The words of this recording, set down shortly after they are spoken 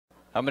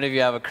How many of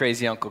you have a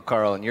crazy Uncle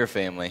Carl in your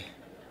family?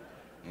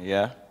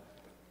 Yeah?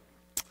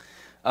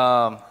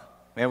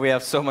 Man, we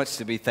have so much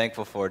to be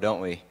thankful for,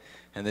 don't we?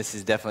 And this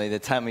is definitely the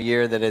time of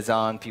year that is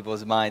on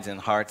people's minds and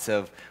hearts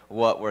of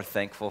what we're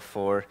thankful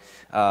for.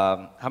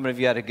 How many of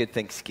you had a good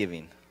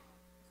Thanksgiving?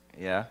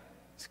 Yeah?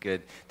 It's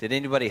good. Did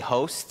anybody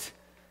host?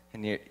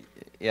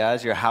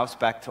 Is your house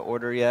back to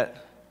order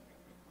yet?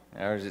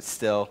 Or is it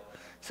still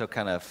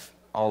kind of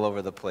all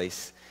over the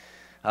place?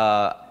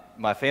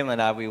 My family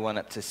and I, we went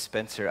up to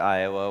Spencer,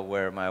 Iowa,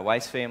 where my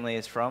wife's family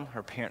is from.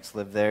 Her parents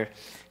live there.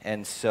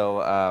 And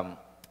so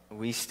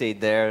we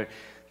stayed there.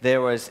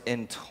 There was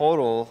in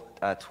total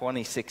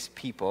 26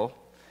 people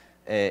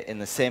in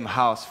the same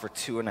house for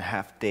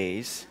 2.5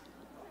 days.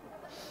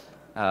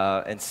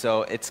 And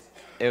so it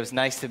was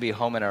nice to be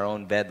home in our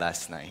own bed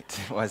last night,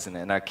 wasn't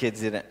it? And our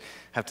kids didn't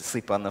have to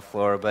sleep on the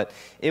floor. But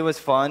it was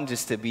fun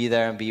just to be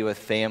there and be with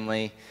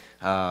family.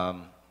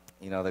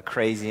 The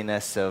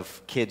craziness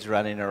of kids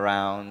running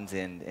around,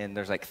 and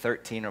there's like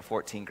 13 or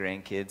 14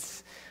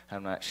 grandkids.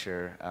 I'm not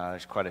sure.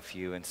 There's quite a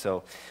few. And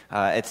so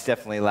it's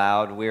definitely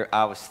loud.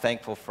 I was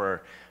thankful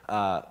for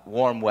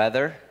warm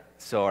weather,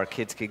 so our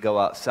kids could go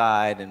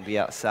outside and be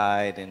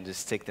outside and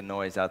just take the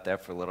noise out there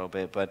for a little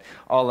bit. But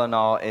all in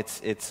all,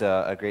 it's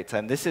a great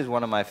time. This is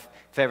one of my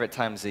favorite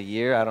times of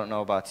year. I don't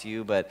know about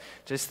you, but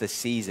just the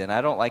season.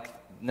 I don't like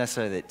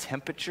necessarily the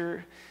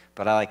temperature,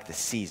 but I like the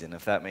season,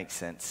 if that makes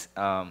sense.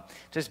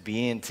 Just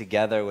being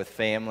together with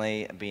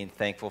family, being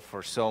thankful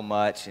for so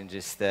much, and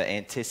just the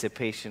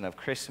anticipation of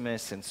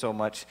Christmas and so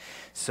much.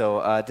 So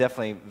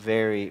definitely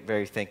very,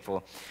 very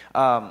thankful.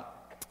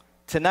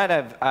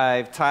 Tonight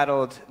I've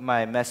titled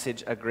my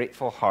message, A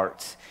Grateful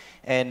Heart.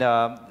 And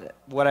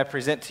what I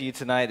present to you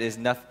tonight is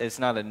it's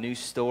not a new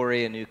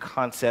story, a new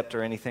concept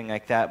or anything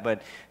like that,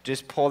 but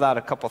just pulled out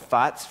a couple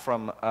thoughts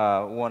from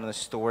one of the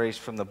stories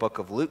from the book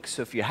of Luke.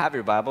 So if you have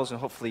your Bibles, and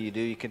hopefully you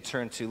do, you can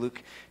turn to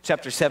Luke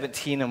chapter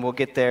 17, and we'll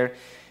get there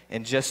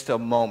in just a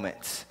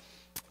moment.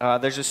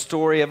 There's a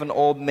story of an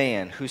old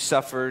man who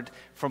suffered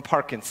from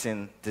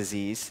Parkinson's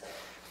disease.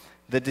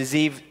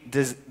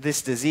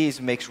 This disease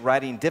makes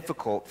writing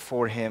difficult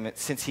for him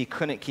since he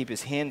couldn't keep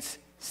his hands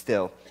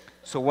still.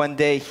 So one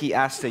day he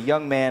asked a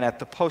young man at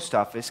the post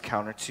office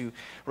counter to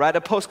write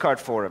a postcard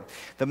for him.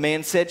 The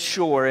man said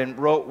sure and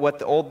wrote what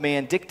the old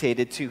man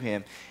dictated to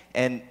him.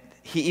 And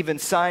he even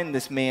signed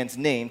this man's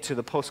name to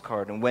the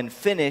postcard. And when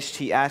finished,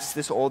 he asked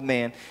this old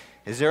man,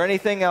 "Is there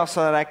anything else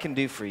that I can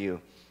do for you?"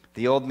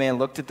 The old man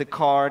looked at the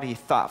card, he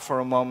thought for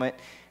a moment,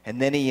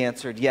 and then he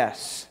answered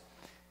yes.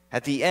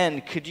 At the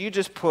end, could you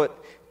just put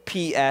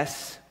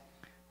P.S.,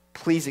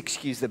 please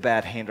excuse the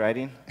bad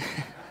handwriting?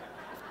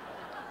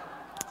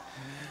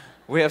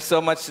 We have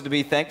so much to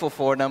be thankful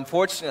for, and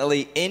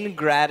unfortunately,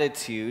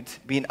 ingratitude,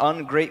 being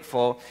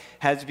ungrateful,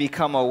 has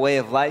become a way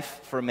of life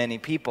for many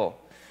people.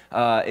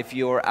 If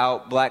you're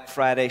out Black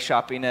Friday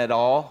shopping at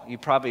all, you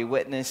probably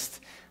witnessed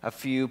a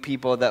few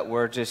people that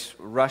were just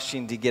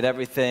rushing to get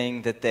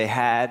everything that they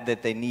had,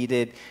 that they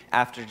needed,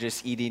 after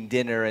just eating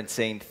dinner and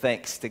saying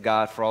thanks to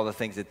God for all the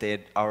things that they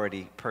had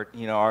already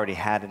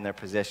had in their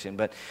possession.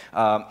 But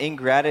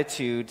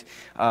ingratitude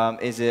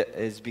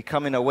is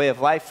becoming a way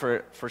of life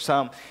for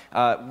some.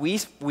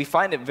 We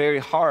find it very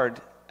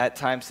hard at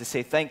times to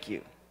say thank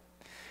you.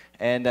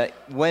 And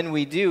when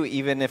we do,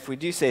 even if we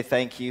do say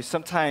thank you,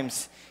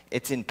 sometimes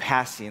it's in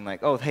passing,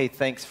 like, oh, hey,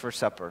 thanks for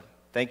supper.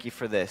 Thank you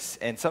for this.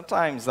 And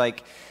sometimes,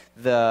 like,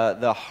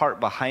 the heart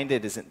behind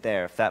it isn't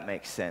there, if that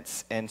makes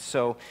sense. And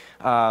so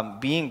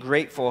being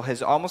grateful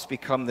has almost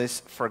become this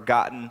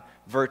forgotten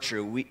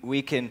virtue.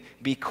 We can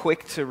be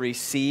quick to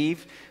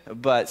receive,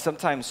 but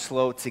sometimes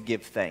slow to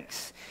give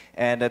thanks.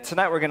 And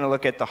tonight we're going to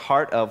look at the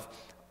heart of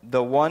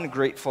the one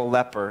grateful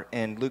leper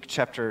in Luke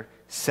chapter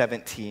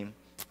 17.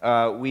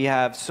 We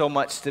have so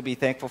much to be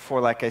thankful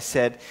for. Like I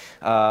said,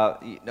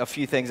 a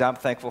few things I'm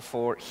thankful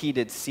for: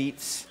 heated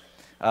seats,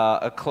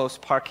 a close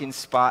parking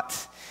spot,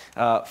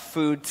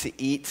 food to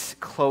eat,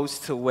 clothes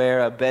to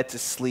wear, a bed to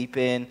sleep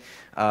in,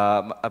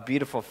 a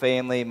beautiful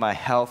family, my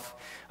health.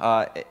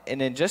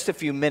 And in just a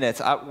few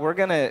minutes, we're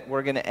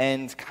gonna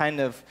end kind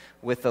of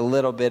with a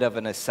little bit of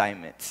an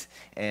assignment.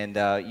 And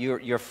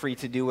you're free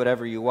to do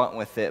whatever you want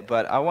with it.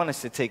 But I want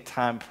us to take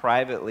time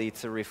privately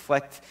to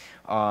reflect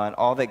on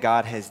all that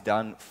God has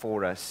done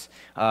for us.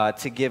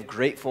 To give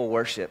grateful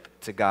worship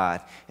to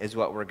God is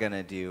what we're going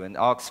to do. And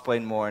I'll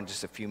explain more in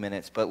just a few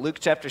minutes. But Luke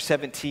chapter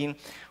 17,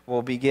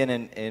 we'll begin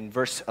in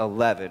verse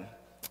 11.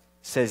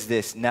 Says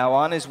this: Now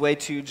on his way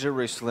to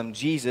Jerusalem,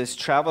 Jesus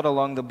traveled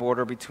along the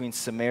border between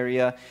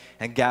Samaria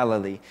and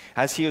Galilee.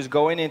 As he was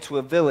going into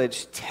a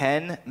village,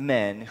 10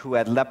 men who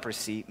had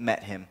leprosy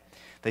met him.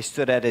 They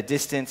stood at a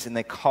distance and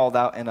they called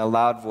out in a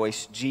loud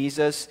voice,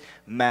 "Jesus,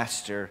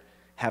 Master,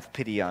 have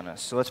pity on us."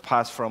 So let's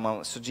pause for a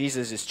moment. So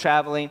Jesus is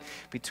traveling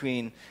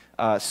between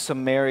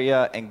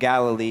Samaria and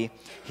Galilee.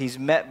 He's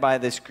met by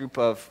this group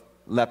of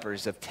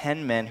lepers, of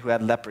 10 men who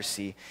had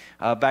leprosy.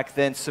 Back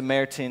then,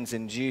 Samaritans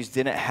and Jews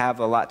didn't have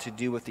a lot to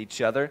do with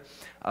each other,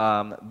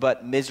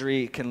 but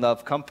misery can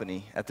love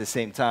company at the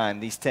same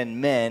time. These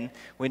 10 men,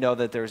 we know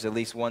that there's at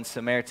least one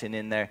Samaritan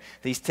in there.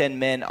 These 10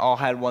 men all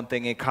had one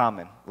thing in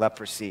common: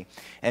 leprosy.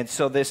 And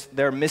so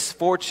their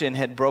misfortune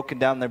had broken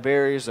down their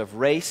barriers of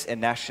race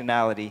and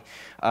nationality.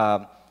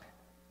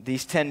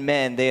 These 10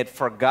 men, they had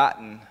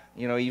forgotten,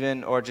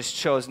 or just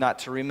chose not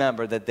to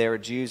remember that they were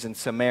Jews and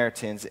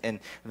Samaritans, and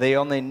they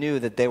only knew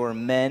that they were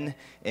men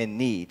in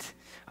need.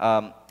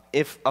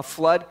 If a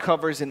flood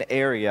covers an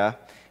area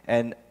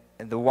and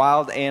the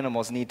wild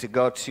animals need to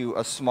go to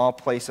a small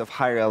place of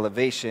higher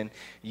elevation,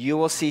 you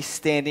will see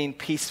standing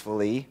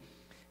peacefully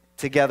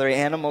together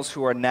animals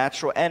who are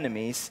natural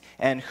enemies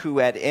and who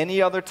at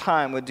any other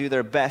time would do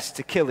their best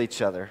to kill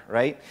each other,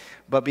 right?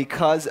 But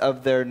because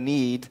of their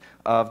need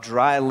of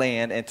dry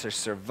land and to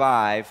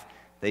survive,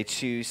 they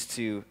choose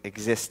to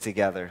exist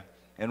together.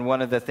 And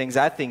one of the things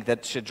I think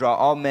that should draw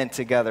all men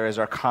together is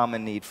our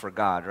common need for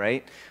God,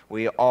 right?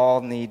 We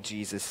all need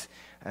Jesus,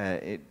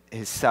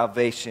 his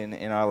salvation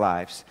in our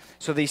lives.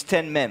 So these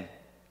 10 men,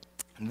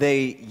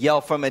 they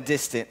yell from a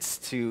distance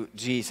to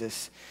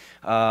Jesus,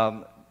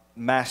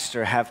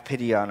 Master, have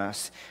pity on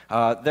us.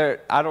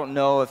 I don't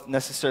know if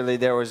necessarily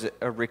there was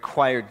a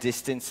required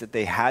distance that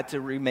they had to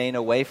remain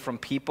away from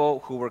people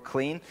who were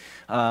clean,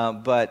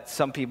 but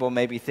some people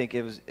maybe think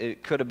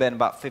it could have been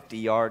about 50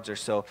 yards or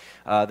so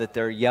that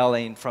they're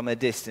yelling from a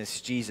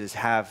distance, Jesus,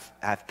 have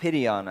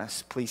pity on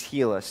us, please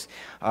heal us.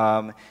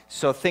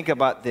 So think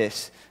about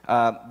this.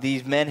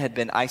 These men had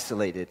been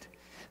isolated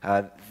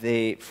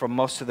from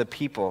most of the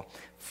people.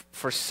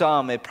 For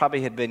some, it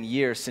probably had been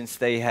years since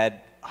they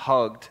had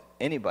hugged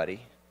anybody,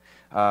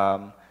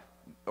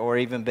 or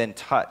even been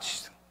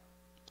touched.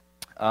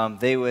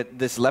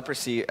 This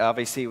leprosy,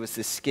 obviously, was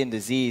this skin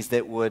disease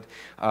that would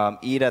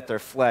eat at their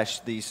flesh.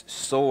 These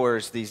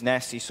sores, these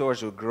nasty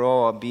sores would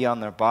grow and be on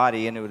their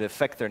body, and it would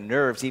affect their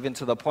nerves, even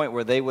to the point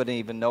where they wouldn't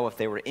even know if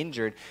they were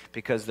injured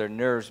because their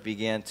nerves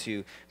began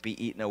to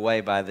be eaten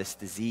away by this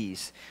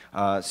disease.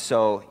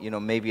 So,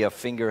 maybe a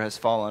finger has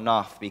fallen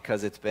off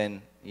because it's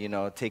been,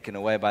 taken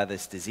away by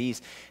this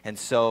disease. And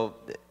so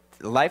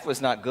life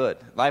was not good.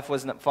 Life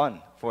wasn't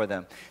fun for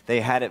them.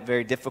 They had it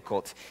very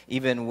difficult.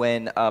 Even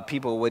when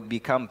people would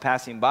become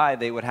passing by,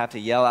 they would have to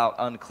yell out,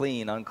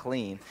 unclean,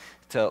 unclean,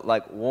 to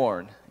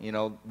warn.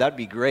 That'd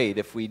be great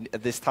if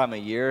at this time of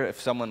year,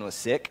 if someone was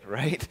sick,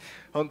 right?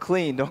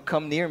 Unclean, don't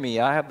come near me,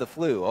 I have the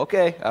flu.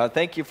 Okay,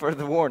 thank you for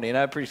the warning,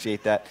 I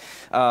appreciate that.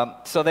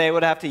 So they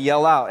would have to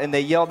yell out, and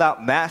they yelled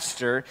out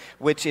Master,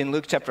 which in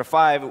Luke chapter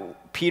 5,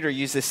 Peter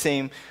used the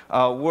same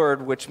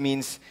word, which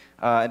means,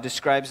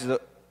 describes the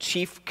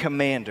chief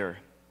commander.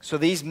 So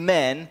these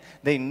men,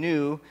 they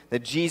knew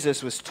that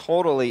Jesus was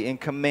totally in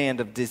command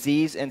of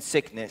disease and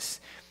sickness.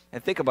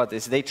 And think about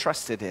this, they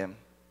trusted him.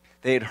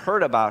 They had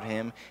heard about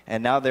him,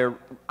 and now they're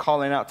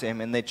calling out to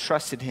him, and they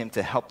trusted him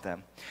to help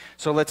them.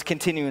 So let's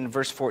continue in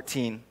verse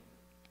 14.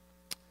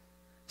 It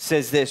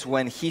says this,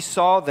 when he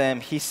saw them,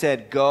 he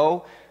said,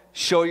 go,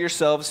 show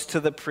yourselves to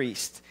the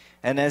priest.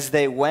 And as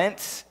they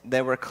went,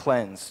 they were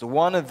cleansed.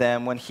 One of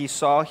them, when he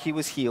saw he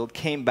was healed,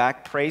 came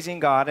back praising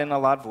God in a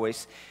loud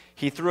voice.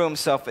 He threw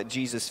himself at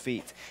Jesus'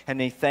 feet, and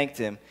he thanked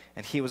him,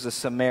 and he was a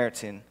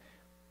Samaritan.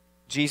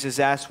 Jesus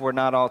asked, were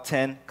not all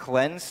 10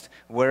 cleansed?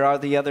 Where are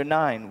the other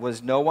 9?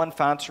 Was no one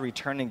found to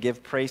return and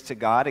give praise to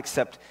God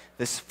except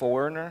this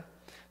foreigner?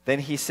 Then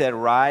he said,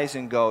 rise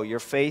and go. Your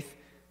faith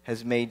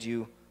has made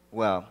you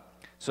well.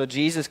 So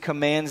Jesus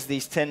commands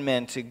these 10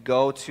 men to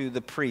go to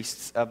the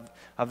priests of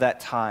that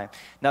time.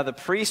 Now the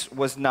priest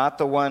was not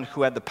the one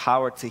who had the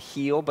power to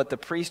heal, but the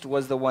priest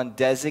was the one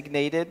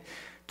designated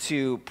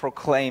to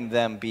proclaim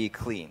them be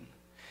clean.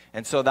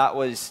 And so that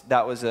was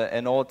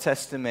an Old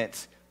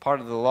Testament part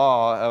of the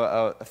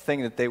law, a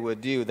thing that they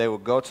would do. They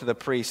would go to the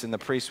priest, and the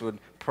priest would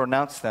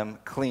pronounce them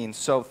clean.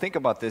 So think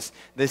about this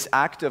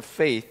act of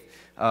faith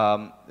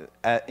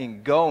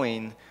in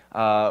going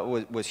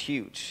was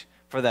huge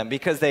for them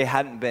because they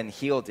hadn't been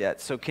healed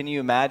yet. So can you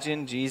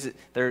imagine Jesus?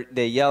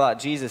 They yell out,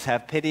 Jesus,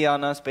 have pity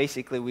on us.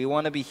 Basically, we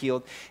want to be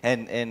healed.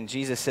 And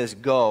Jesus says,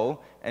 go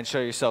and show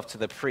yourself to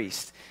the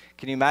priest.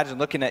 Can you imagine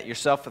looking at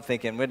yourself and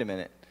thinking, wait a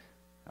minute,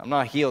 I'm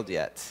not healed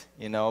yet,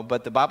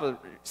 But the Bible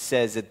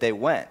says that they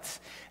went.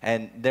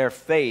 And their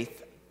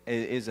faith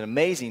is an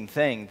amazing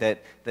thing that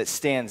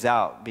stands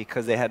out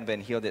because they hadn't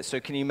been healed yet. So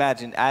can you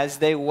imagine, as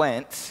they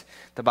went,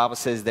 the Bible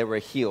says they were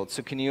healed.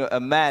 So can you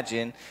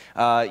imagine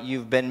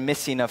you've been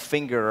missing a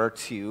finger or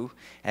two,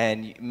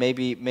 and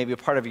maybe a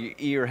part of your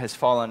ear has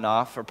fallen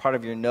off, or part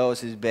of your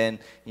nose has been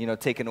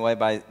taken away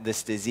by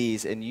this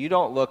disease, and you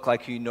don't look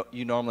like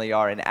you normally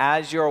are. And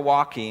as you're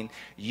walking,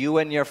 you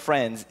and your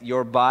friends,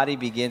 your body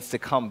begins to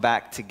come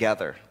back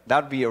together.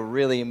 That would be a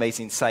really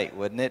amazing sight,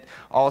 wouldn't it?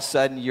 All of a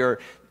sudden,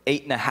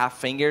 8.5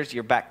 fingers,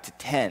 you're back to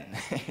 10.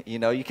 You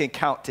know, you can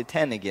count to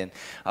 10 again.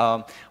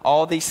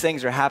 All these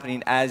things are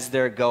happening as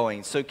they're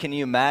going. So can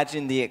you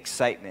imagine the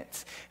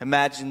excitement?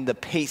 Imagine the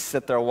pace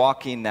that they're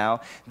walking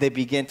now. They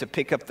begin to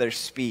pick up their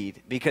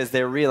speed because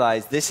they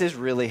realize this is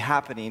really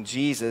happening.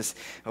 Jesus,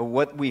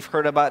 what we've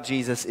heard about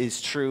Jesus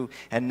is true,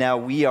 and now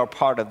we are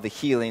part of the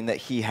healing that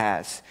he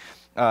has.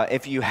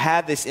 If you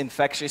had this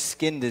infectious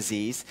skin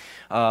disease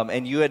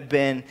and you had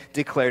been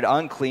declared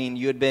unclean,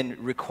 you had been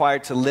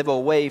required to live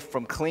away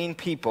from clean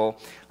people,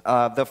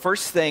 the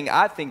first thing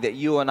I think that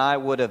you and I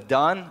would have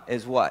done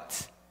is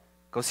what?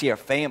 Go see our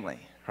family,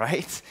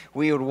 right?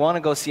 We would want to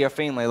go see our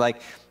family.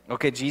 Like,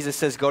 okay, Jesus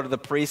says go to the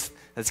priest.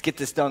 Let's get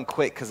this done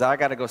quick because I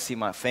got to go see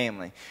my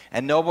family.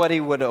 And nobody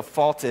would have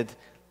faulted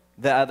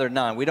the other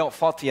 9. We don't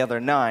fault the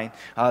other 9.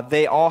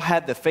 They all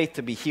had the faith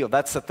to be healed.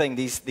 That's the thing.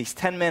 These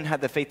 10 men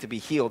had the faith to be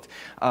healed.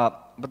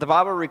 But the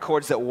Bible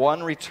records that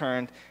one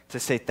returned to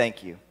say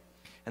thank you.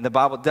 And the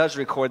Bible does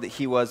record that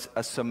he was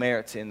a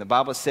Samaritan. The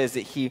Bible says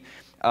that he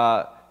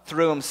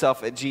threw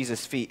himself at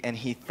Jesus' feet and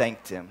he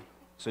thanked him.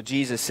 So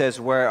Jesus says,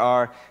 where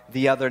are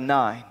the other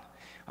 9?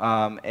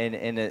 And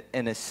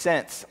in a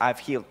sense, I've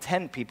healed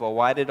 10 people.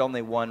 Why did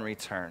only one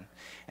return?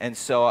 And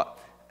so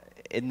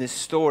in this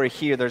story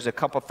here, there's a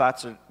couple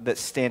thoughts that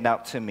stand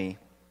out to me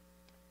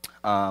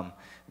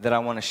that I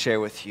want to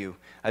share with you.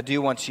 I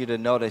do want you to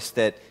notice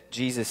that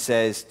Jesus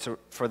says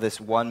for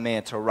this one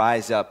man to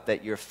rise up,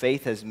 that your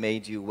faith has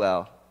made you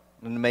well.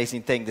 An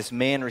amazing thing. This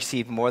man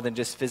received more than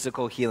just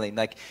physical healing.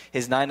 Like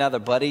his 9 other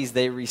buddies,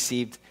 they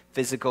received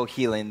physical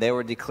healing. They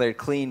were declared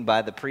clean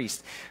by the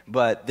priest.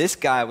 But this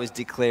guy was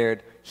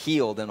declared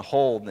healed and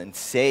whole and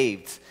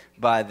saved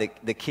by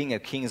the King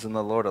of Kings and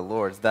the Lord of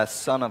Lords, the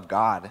Son of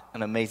God.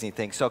 An amazing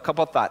thing. So a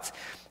couple of thoughts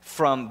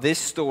from this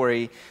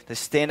story that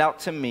stand out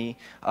to me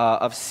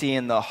of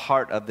seeing the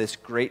heart of this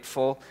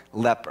grateful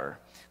leper.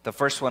 The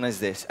first one is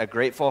this: a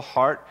grateful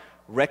heart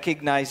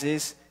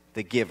recognizes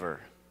the giver.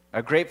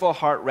 A grateful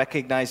heart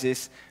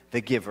recognizes the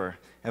giver.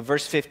 In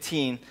verse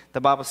 15, the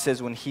Bible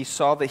says when he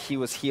saw that he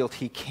was healed,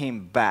 he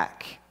came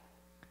back.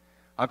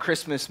 On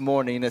Christmas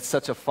morning, it's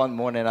such a fun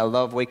morning. I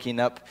love waking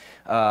up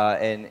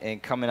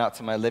and coming out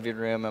to my living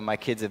room, and my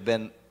kids have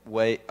been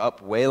way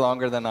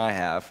longer than I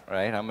have,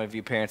 right? How many of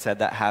you parents had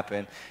that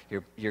happen?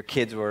 Your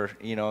kids were,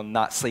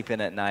 not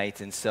sleeping at night,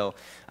 and so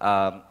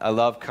I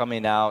love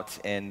coming out,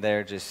 and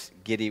they're just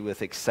giddy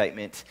with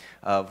excitement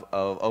of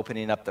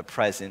opening up the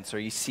presents, or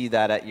you see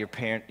that at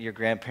your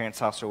grandparents'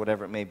 house or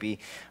whatever it may be,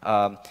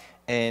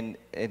 and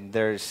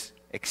there's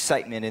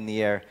excitement in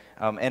the air.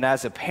 And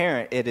as a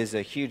parent, it is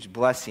a huge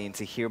blessing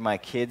to hear my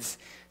kids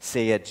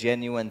say a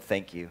genuine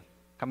thank you.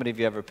 How many of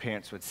you ever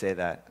parents would say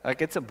that?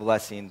 Like, it's a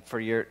blessing for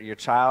your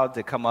child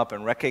to come up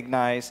and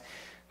recognize,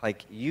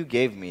 like, you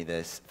gave me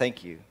this,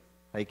 thank you.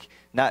 Like,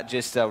 not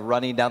just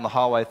running down the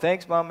hallway,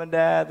 thanks, Mom and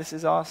Dad, this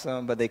is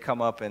awesome, but they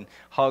come up and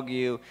hug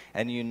you,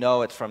 and you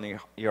know it's from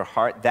your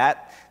heart.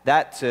 That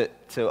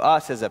to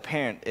us as a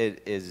parent,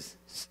 it is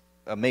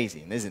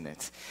amazing, isn't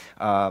it?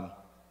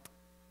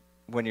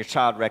 When your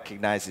child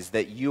recognizes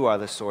that you are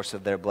the source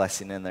of their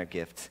blessing and their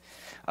gift.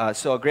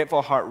 So a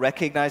grateful heart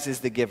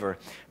recognizes the giver.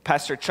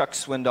 Pastor Chuck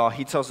Swindoll,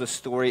 he tells a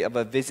story of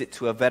a visit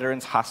to a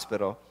veterans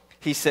hospital.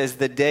 He says,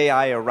 the day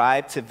I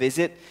arrived to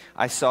visit,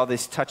 I saw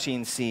this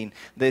touching scene.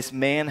 This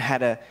man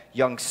had a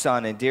young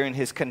son, and during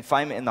his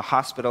confinement in the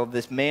hospital,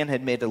 this man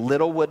had made a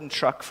little wooden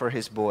truck for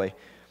his boy.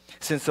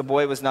 Since the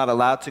boy was not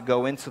allowed to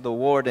go into the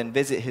ward and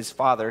visit his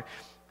father,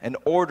 an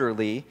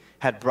orderly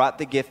had brought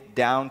the gift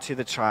down to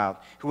the child,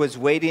 who was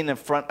waiting in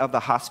front of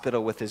the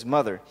hospital with his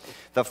mother.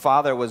 The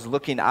father was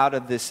looking out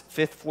of this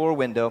 5th floor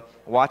window,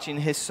 watching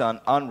his son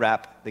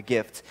unwrap the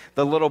gift.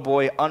 The little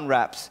boy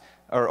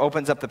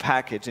opens up the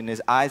package, and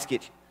his eyes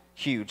get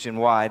huge and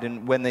wide.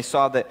 And when he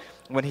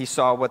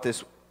saw what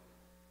this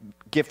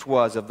gift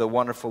was of the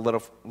wonderful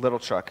little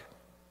truck,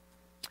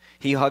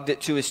 he hugged it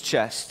to his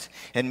chest.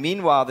 And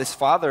meanwhile, this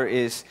father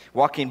is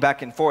walking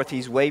back and forth.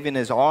 He's waving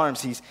his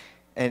arms. He's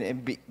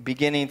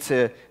beginning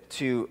to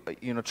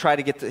try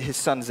to get his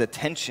son's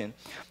attention.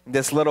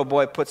 This little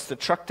boy puts the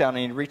truck down,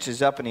 and he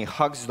reaches up and he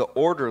hugs the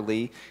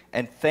orderly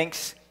and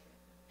thanks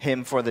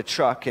him for the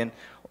truck. And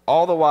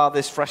all the while,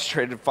 this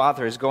frustrated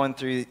father is going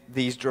through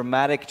these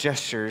dramatic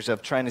gestures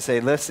of trying to say,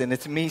 listen,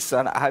 it's me,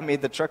 son. I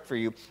made the truck for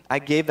you. I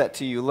gave that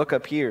to you. Look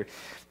up here.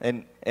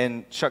 And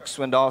Chuck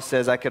Swindoll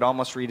says, I could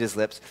almost read his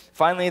lips.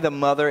 Finally, the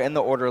mother and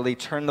the orderly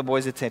turned the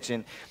boy's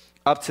attention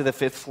up to the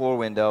 5th floor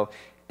window.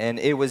 And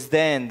it was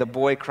then the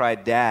boy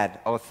cried, Dad,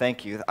 oh,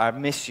 thank you. I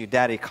miss you,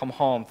 Daddy. Come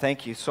home.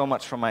 Thank you so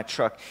much for my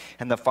truck.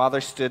 And the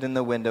father stood in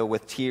the window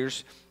with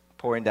tears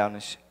pouring down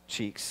his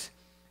cheeks.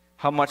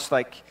 How much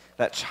like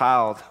that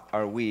child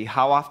are we?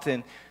 How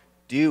often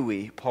do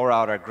we pour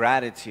out our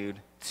gratitude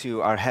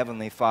to our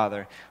Heavenly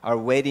Father, our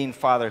waiting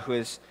Father who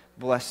has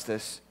blessed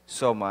us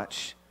so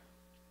much?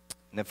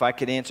 And if I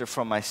could answer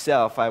for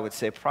myself, I would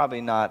say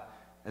probably not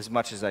as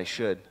much as I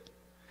should.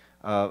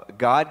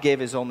 God gave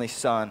His only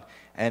Son,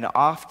 and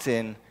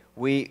often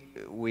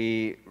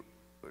we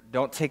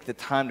don't take the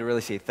time to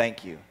really say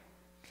thank you.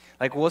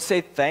 Like we'll say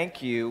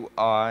thank you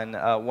on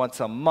once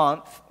a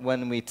month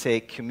when we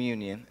take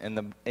communion,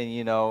 and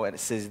it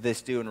says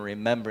this do in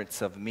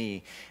remembrance of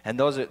me, and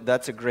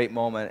that's a great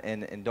moment,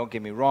 and don't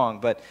get me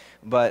wrong, but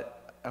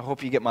I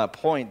hope you get my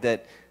point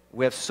that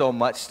we have so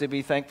much to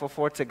be thankful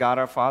for to God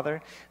our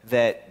Father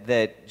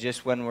that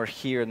just when we're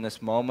here in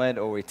this moment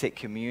or we take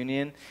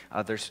communion,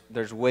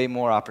 there's way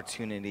more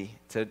opportunity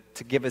to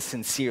give a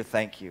sincere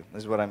thank you,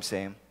 is what I'm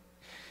saying.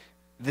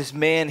 This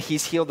man,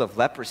 he's healed of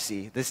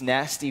leprosy, this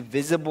nasty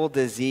visible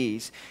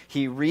disease.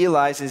 He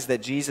realizes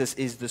that Jesus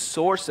is the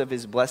source of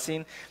his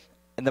blessing,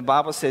 and the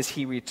Bible says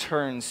he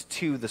returns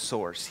to the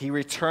source. He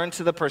returned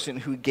to the person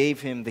who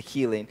gave him the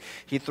healing.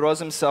 He throws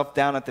himself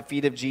down at the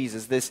feet of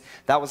Jesus.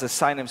 That was a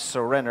sign of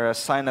surrender, a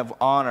sign of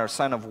honor, a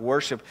sign of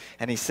worship,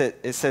 and it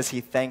says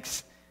he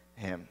thanks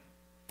him.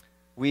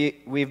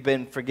 We've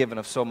been forgiven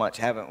of so much,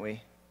 haven't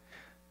we?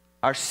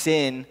 Our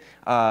sin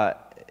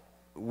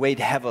weighed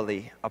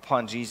heavily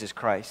upon Jesus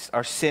Christ.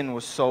 Our sin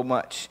was so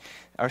much.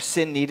 Our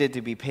sin needed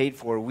to be paid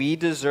for. We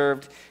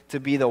deserved to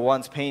be the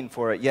ones paying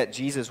for it, yet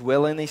Jesus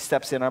willingly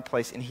steps in our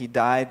place, and he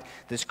died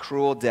this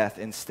cruel death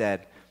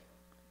instead.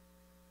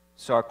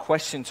 So our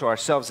question to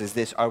ourselves is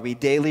this: are we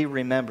daily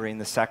remembering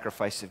the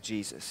sacrifice of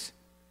Jesus?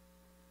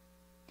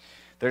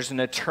 There's an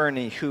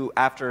attorney who,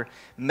 after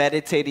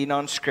meditating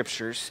on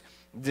scriptures,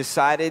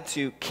 decided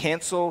to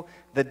cancel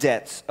the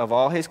debts of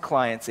all his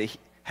clients that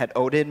had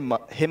owed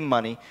him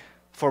money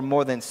for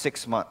more than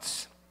 6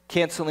 months,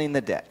 canceling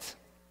the debt.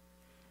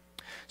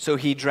 So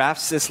he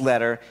drafts this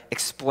letter,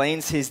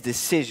 explains his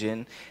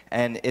decision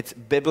and its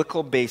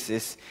biblical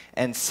basis,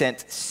 and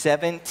sent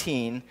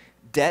 17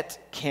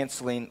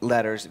 debt-canceling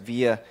letters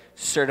via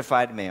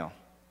certified mail.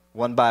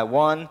 One by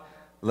one,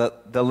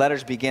 the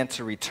letters began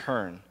to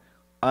return,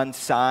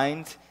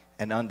 unsigned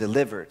and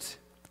undelivered.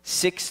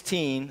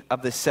 16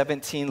 of the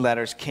 17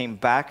 letters came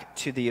back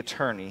to the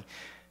attorney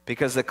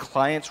because the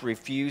clients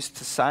refused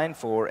to sign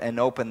for and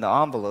open the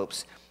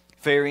envelopes,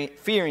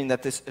 fearing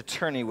that this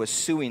attorney was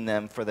suing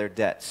them for their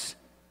debts.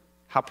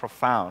 How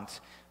profound.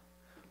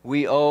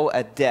 We owe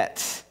a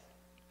debt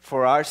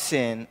for our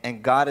sin,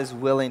 and God is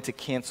willing to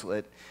cancel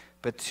it,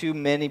 but too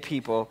many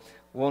people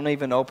won't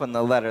even open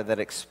the letter that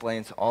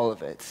explains all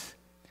of it.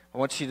 I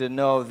want you to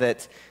know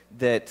that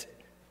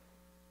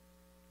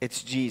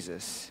it's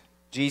Jesus.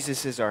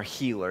 Jesus is our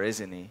healer,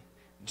 isn't he?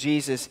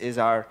 Jesus is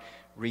our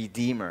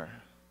Redeemer.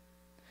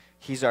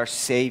 He's our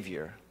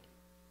Savior.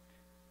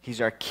 He's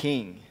our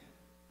King.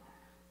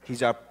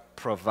 He's our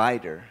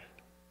provider.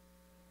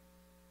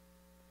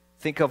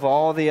 Think of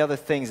all the other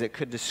things that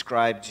could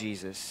describe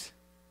Jesus.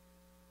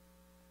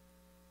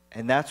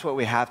 And that's what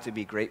we have to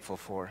be grateful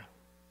for.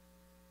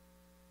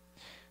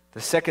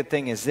 The second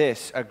thing is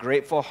this: a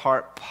grateful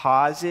heart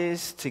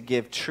pauses to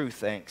give true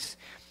thanks.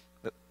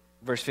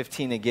 Verse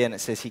 15 again, it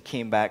says he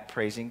came back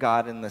praising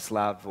God in this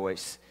loud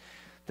voice.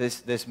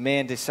 This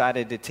man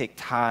decided to take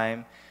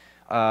time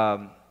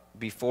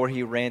before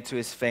he ran to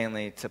his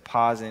family to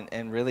pause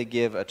and really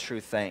give a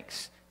true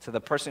thanks to the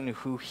person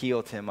who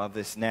healed him of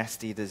this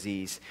nasty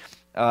disease.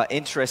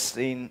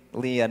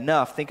 Interestingly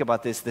enough, think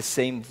about this: the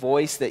same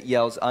voice that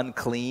yells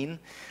unclean,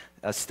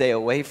 stay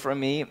away from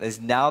me, is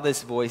now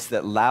this voice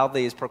that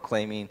loudly is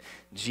proclaiming,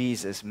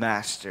 Jesus,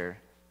 Master,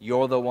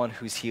 you're the one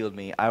who's healed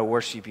me. I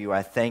worship you.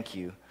 I thank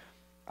you.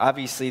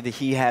 Obviously,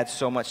 he had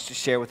so much to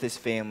share with his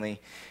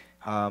family,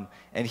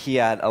 and he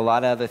had a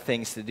lot of other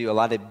things to do, a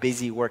lot of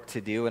busy work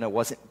to do, and it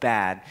wasn't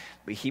bad,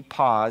 but he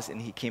paused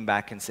and he came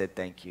back and said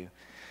thank you.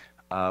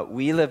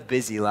 We live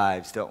busy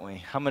lives, don't we?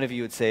 How many of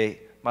you would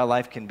say, my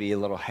life can be a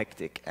little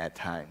hectic at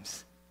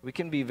times? We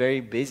can be very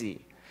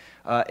busy.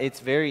 It's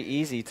very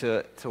easy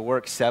to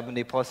work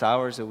 70 plus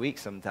hours a week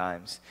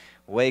sometimes.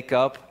 Wake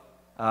up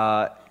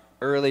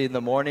early in the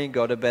morning,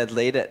 go to bed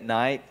late at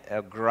night,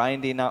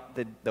 grinding out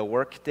the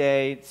work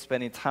day,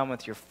 spending time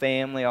with your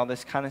family, all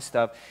this kind of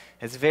stuff.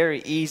 It's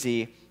very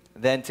easy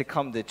then to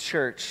come to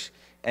church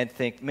and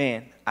think,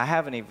 man, I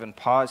haven't even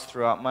paused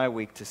throughout my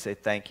week to say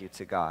thank you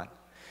to God,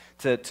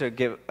 to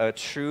give a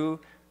true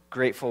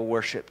grateful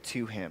worship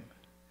to him.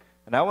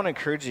 And I want to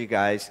encourage you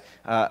guys,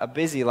 a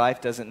busy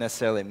life doesn't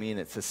necessarily mean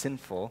it's a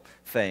sinful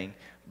thing,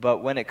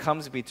 but when it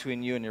comes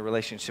between you and your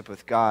relationship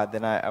with God,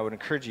 then I would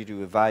encourage you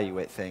to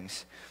evaluate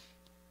things.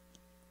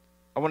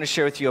 I want to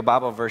share with you a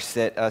Bible verse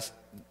that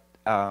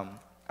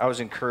I was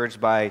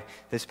encouraged by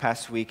this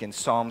past week in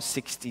Psalm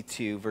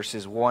 62,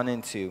 verses 1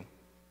 and 2.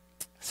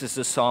 This is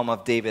the Psalm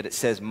of David. It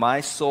says,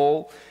 my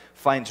soul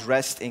finds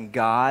rest in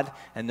God.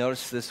 And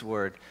notice this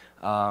word.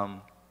 My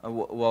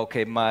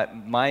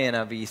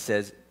NIV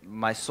says,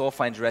 my soul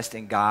finds rest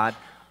in God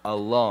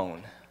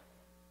alone.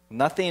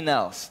 Nothing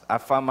else. I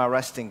find my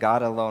rest in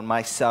God alone.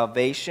 My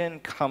salvation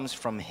comes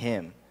from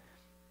him.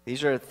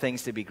 These are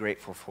things to be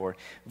grateful for.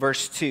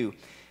 Verse 2,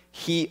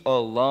 he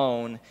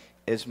alone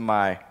is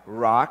my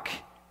rock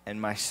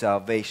and my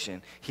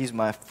salvation. He's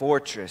my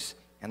fortress,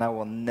 and I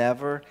will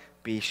never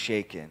be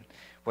shaken.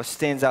 What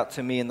stands out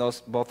to me in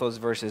both those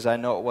verses, I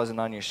know it wasn't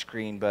on your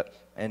screen, but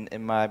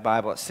in my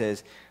Bible it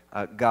says,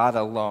 God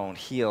alone,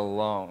 he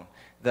alone.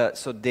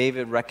 So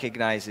David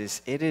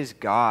recognizes it is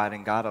God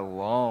and God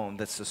alone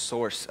that's the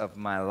source of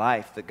my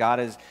life, that God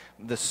is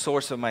the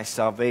source of my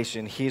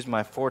salvation. He's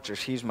my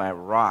fortress. He's my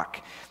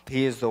rock.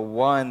 He is the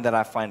one that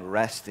I find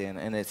rest in,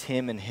 and it's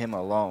him and him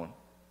alone.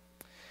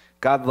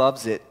 God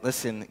loves it.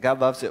 Listen,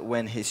 God loves it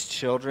when his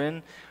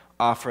children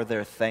offer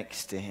their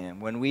thanks to him.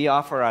 When we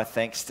offer our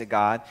thanks to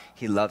God,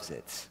 he loves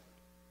it.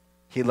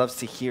 He loves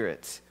to hear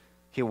it.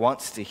 He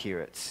wants to hear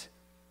it.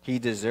 He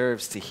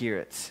deserves to hear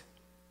it.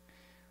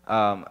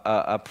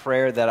 A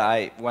prayer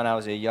that when I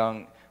was a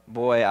young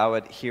boy, I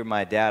would hear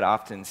my dad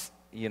often,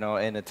 in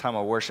a time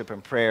of worship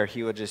and prayer,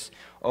 he would just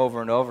over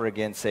and over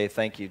again say,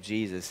 "Thank you,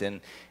 Jesus."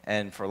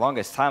 And for the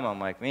longest time, I'm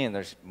like, man,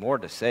 there's more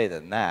to say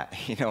than that.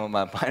 In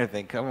my mind, I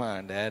think, come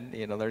on, Dad,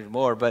 there's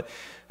more. But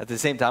at the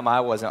same time,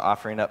 I wasn't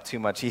offering up too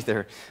much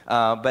either.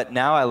 But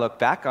now I look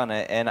back on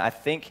it, and I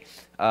think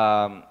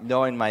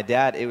knowing my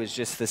dad, it was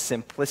just the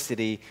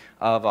simplicity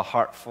of a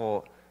heart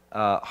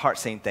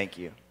saying thank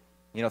you.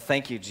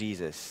 Thank you,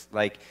 Jesus.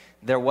 Like,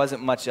 there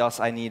wasn't much else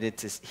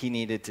he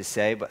needed to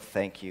say, but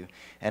thank you.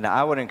 And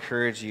I would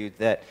encourage you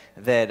that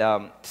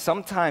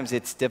sometimes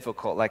it's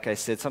difficult. Like I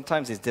said,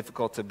 sometimes it's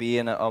difficult to be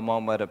in a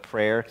moment of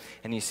prayer,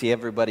 and you see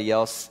everybody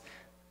else,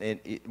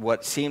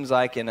 what seems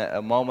like in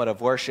a moment of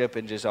worship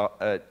and just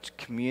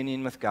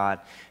communion with God,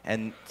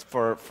 and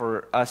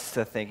for us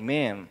to think,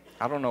 man,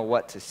 I don't know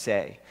what to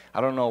say.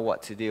 I don't know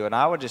what to do. And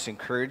I would just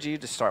encourage you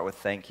to start with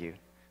thank you.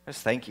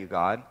 Just thank you,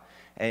 God.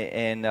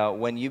 And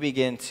when you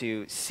begin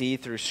to see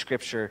through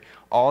Scripture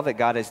all that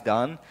God has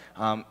done,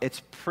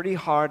 it's pretty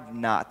hard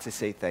not to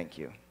say thank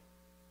you.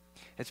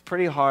 It's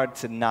pretty hard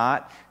to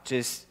not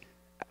just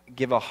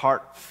give a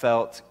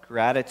heartfelt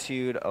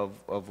gratitude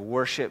of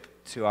worship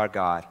to our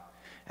God.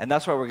 And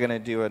that's what we're going to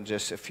do in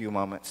just a few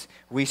moments.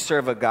 We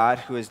serve a God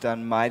who has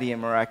done mighty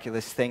and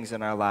miraculous things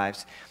in our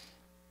lives.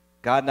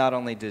 God not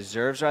only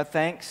deserves our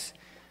thanks,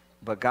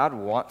 but God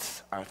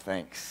wants our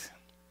thanks.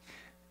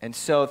 And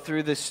so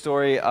through the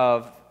story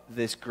of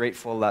this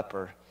grateful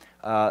leper,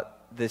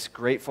 this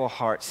grateful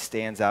heart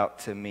stands out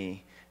to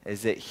me,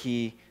 is that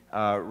he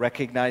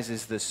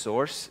recognizes the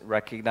source,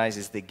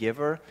 recognizes the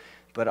giver,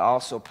 but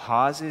also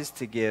pauses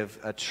to give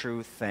a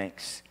true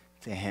thanks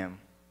to him.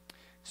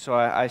 So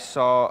I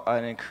saw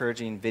an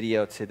encouraging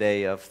video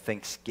today of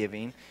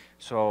Thanksgiving.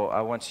 So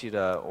I want you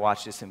to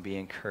watch this and be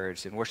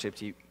encouraged. And worship,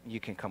 you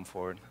can come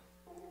forward.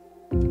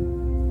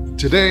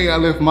 Today I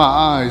lift my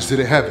eyes to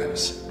the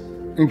heavens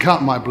and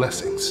count my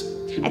blessings.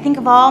 I think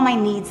of all my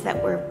needs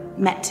that were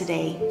met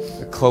today.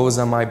 The clothes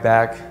on my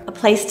back. A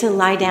place to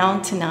lie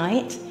down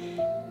tonight.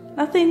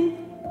 Nothing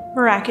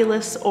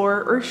miraculous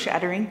or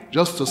earth-shattering.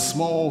 Just the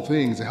small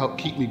things that help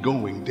keep me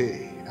going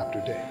day after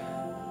day.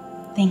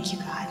 Thank you,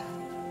 God.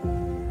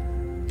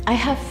 I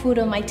have food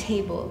on my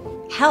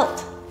table.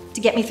 Health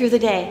to get me through the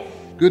day.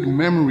 Good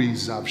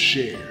memories I've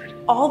shared.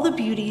 All the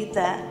beauty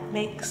that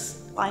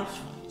makes life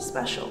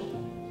special.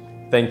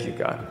 Thank you,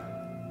 God.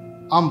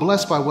 I'm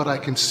blessed by what I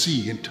can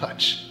see and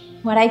touch.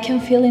 What I can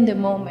feel in the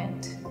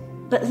moment.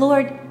 But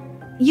Lord,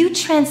 you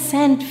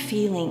transcend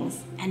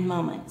feelings and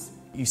moments.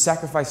 You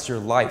sacrificed your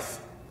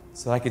life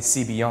so that I could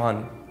see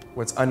beyond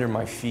what's under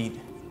my feet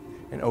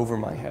and over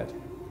my head.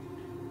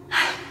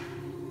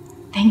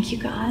 Thank you,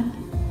 God.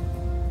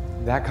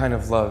 That kind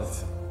of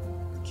love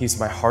keeps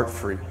my heart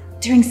free.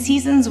 During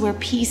seasons where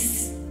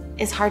peace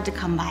is hard to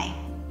come by.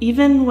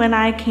 Even when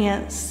I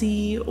can't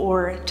see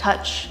or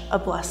touch a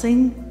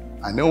blessing,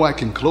 I know I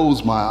can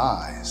close my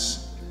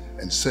eyes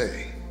and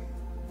say,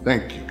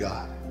 thank you,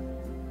 God.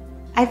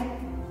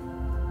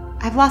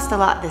 I've lost a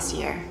lot this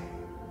year.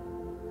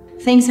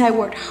 Things I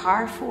worked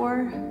hard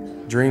for.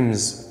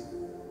 Dreams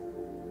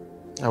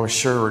I was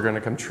sure were going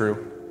to come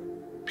true.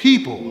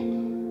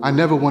 People I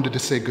never wanted to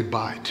say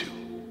goodbye to.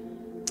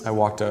 I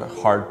walked a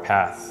hard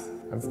path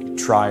of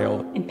trial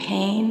And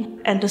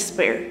pain. and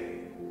despair.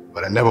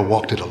 But I never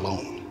walked it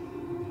alone.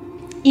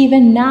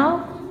 Even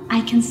now,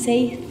 I can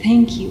say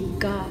thank you,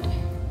 God.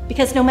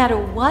 Because no matter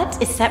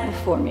what is set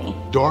before me,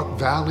 Dark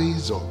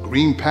valleys or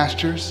green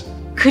pastures,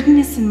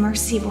 goodness and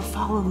mercy will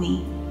follow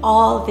me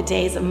all the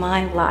days of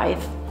my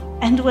life.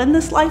 And when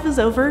this life is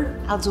over,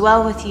 I'll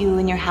dwell with you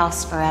in your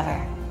house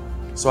forever.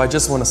 So I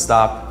just want to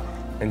stop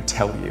and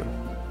tell you.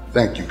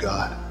 thank you,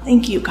 God.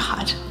 thank you,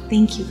 God.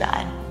 Thank you,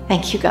 God.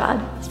 Thank you,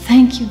 God.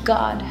 Thank you,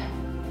 God.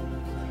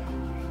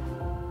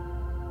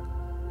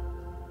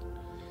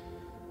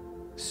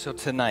 So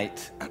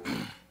tonight,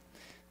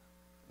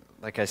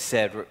 like I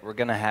said, we're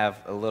going to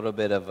have a little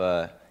bit of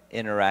a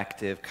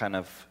interactive kind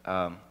of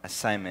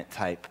assignment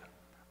type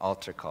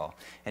altar call.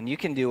 And you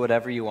can do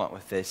whatever you want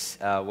with this.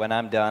 When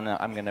I'm done,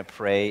 I'm going to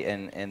pray,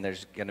 and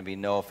there's going to be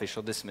no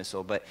official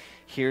dismissal. But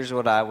here's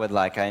what I would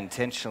like. I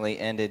intentionally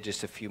ended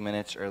just a few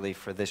minutes early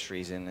for this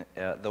reason.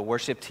 The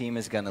worship team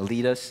is going to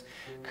lead us.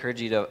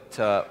 Encourage you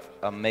to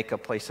make a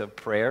place of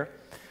prayer.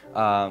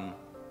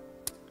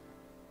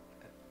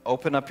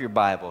 Open up your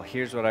Bible.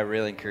 Here's what I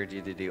really encourage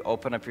you to do.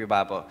 Open up your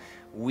Bible.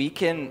 We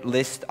can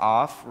list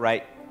off,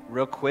 right,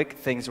 real quick,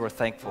 things we're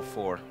thankful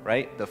for,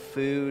 right? The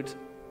food,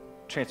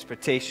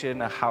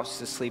 transportation, a house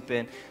to sleep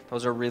in.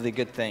 Those are really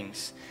good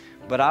things.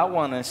 But I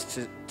want us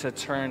to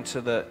turn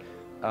to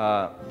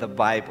the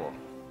Bible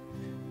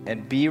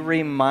and be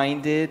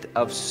reminded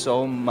of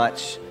so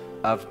much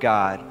of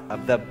God,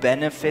 of the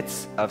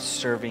benefits of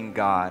serving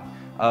God,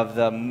 of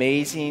the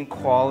amazing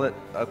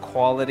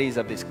qualities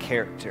of his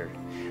character.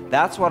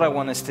 That's what I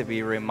want us to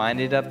be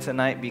reminded of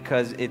tonight,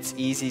 because it's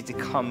easy to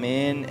come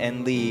in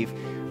and leave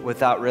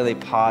without really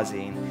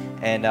pausing.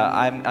 And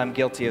I'm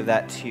guilty of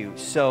that too.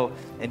 So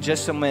in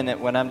just a minute,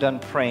 when I'm done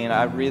praying,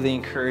 I really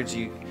encourage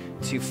you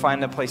to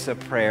find a place of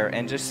prayer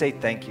and just say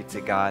thank you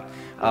to God.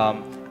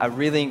 I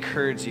really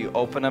encourage you,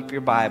 open up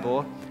your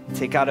Bible,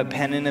 take out a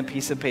pen and a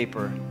piece of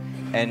paper,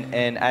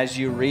 and as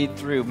you read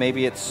through,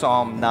 maybe it's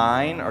Psalm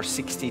 9 or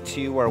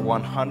 62 or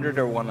 100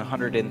 or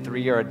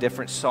 103 or a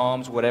different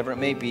Psalms, whatever it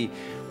may be,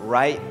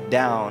 write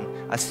down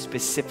a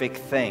specific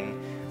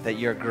thing that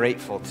you're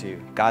grateful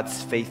to.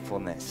 God's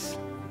faithfulness,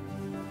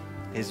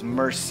 his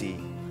mercy,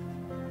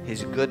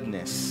 his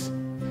goodness.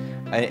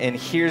 And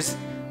here's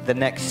the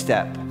next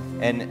step.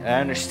 And I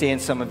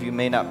understand some of you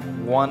may not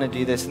want to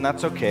do this, and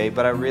that's okay,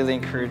 but I really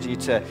encourage you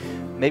to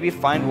maybe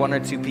find one or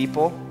two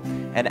people,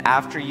 and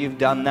after you've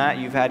done that,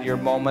 you've had your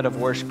moment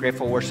of worship,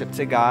 grateful worship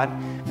to God,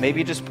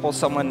 maybe just pull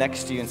someone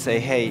next to you and say,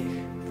 hey,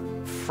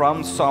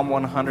 from Psalm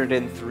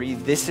 103,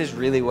 this is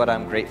really what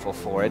I'm grateful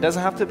for. It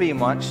doesn't have to be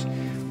much,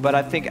 but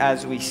I think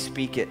as we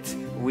speak it,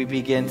 we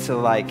begin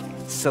to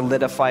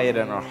solidify it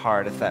in our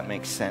heart, if that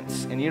makes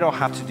sense. And you don't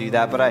have to do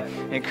that, but I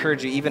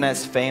encourage you, even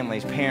as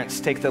families, parents,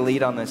 take the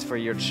lead on this for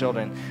your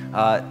children.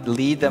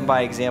 Lead them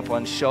by example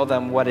and show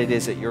them what it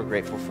is that you're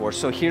grateful for.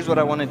 So here's what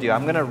I want to do.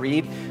 I'm going to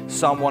read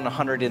Psalm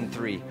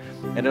 103,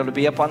 and it'll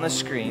be up on the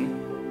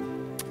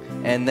screen.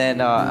 And then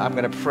I'm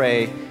going to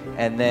pray,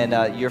 and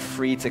then you're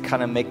free to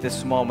kind of make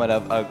this moment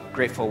of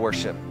grateful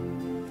worship.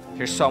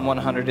 Here's Psalm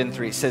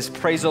 103. It says,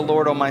 praise the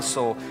Lord, O my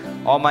soul.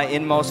 All my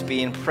inmost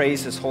being,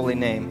 praise his holy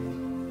name.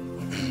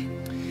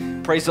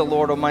 Praise the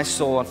Lord, O my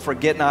soul, and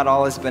forget not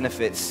all his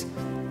benefits.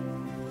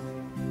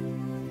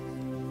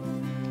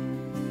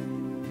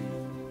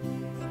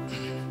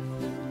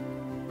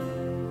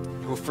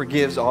 Who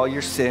forgives all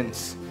your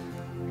sins.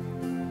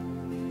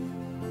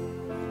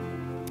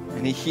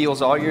 And he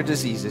heals all your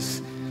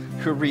diseases.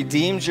 Who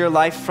redeems your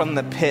life from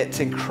the pit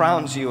and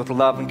crowns you with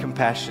love and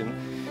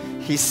compassion.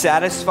 He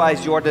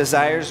satisfies your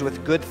desires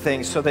with good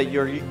things so that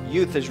your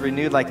youth is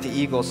renewed like the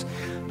eagles.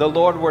 The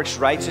Lord works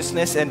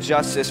righteousness and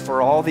justice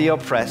for all the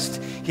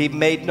oppressed. He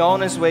made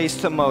known his ways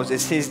to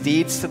Moses, his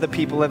deeds to the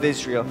people of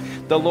Israel.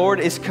 The Lord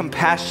is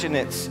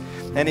compassionate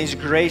and he's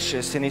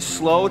gracious and he's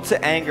slow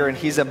to anger and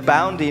he's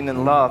abounding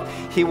in love.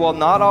 He will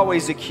not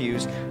always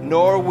accuse,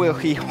 nor will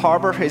he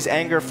harbor his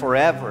anger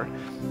forever.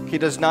 He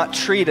does not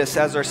treat us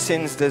as our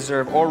sins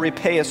deserve or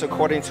repay us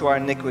according to our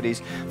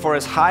iniquities. For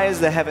as high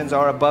as the heavens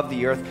are above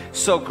the earth,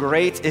 so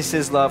great is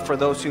his love for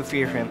those who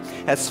fear him.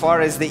 As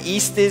far as the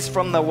east is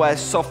from the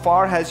west, so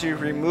far has he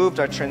removed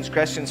our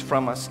transgressions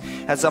from us.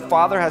 As a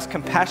father has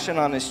compassion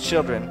on his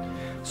children,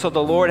 so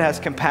the Lord has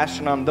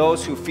compassion on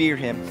those who fear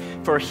him.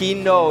 For he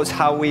knows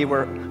how we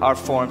are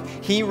formed.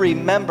 He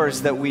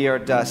remembers that we are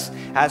dust.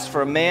 As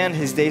for man,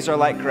 his days are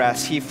like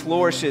grass. He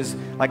flourishes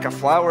like a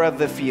flower of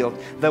the field.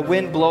 The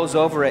wind blows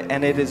over it,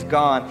 and it is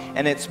gone,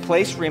 and its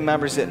place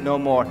remembers it no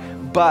more.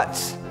 But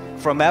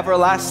from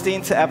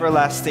everlasting to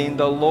everlasting,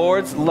 the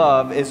Lord's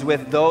love is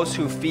with those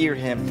who fear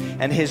him,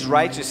 and his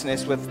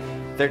righteousness with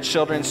their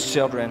children's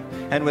children,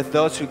 and with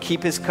those who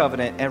keep his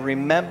covenant and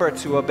remember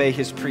to obey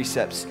his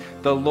precepts.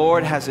 The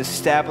Lord has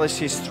established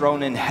his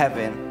throne in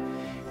heaven,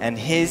 and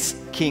his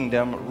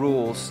kingdom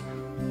rules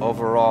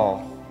over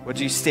all. Would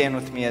you stand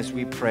with me as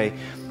we pray?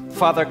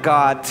 Father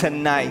God,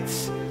 tonight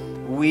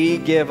we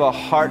give a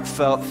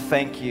heartfelt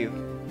thank you.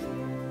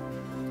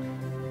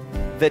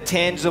 The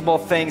tangible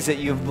things that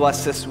you've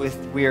blessed us with,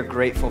 we are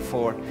grateful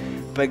for.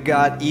 But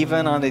God,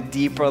 even on a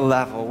deeper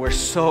level, we're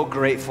so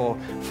grateful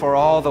for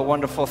all the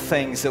wonderful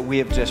things that we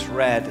have just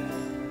read.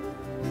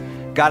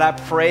 God, I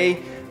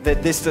pray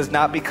that this does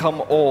not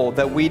become old,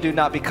 that we do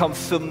not become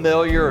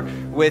familiar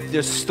with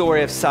the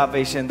story of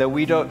salvation, that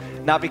we do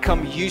not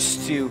become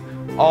used to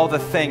all the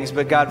things,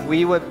 but God,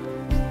 we would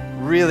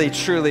really,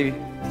 truly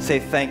say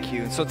thank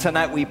you. So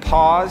tonight we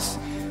pause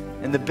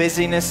in the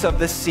busyness of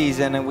this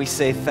season and we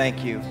say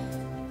thank you.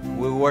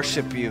 We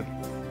worship you.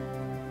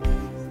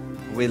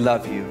 We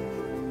love you.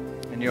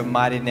 In your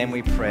mighty name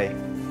we pray.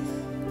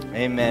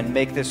 Amen.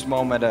 Make this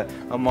moment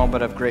a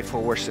moment of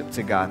grateful worship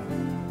to God.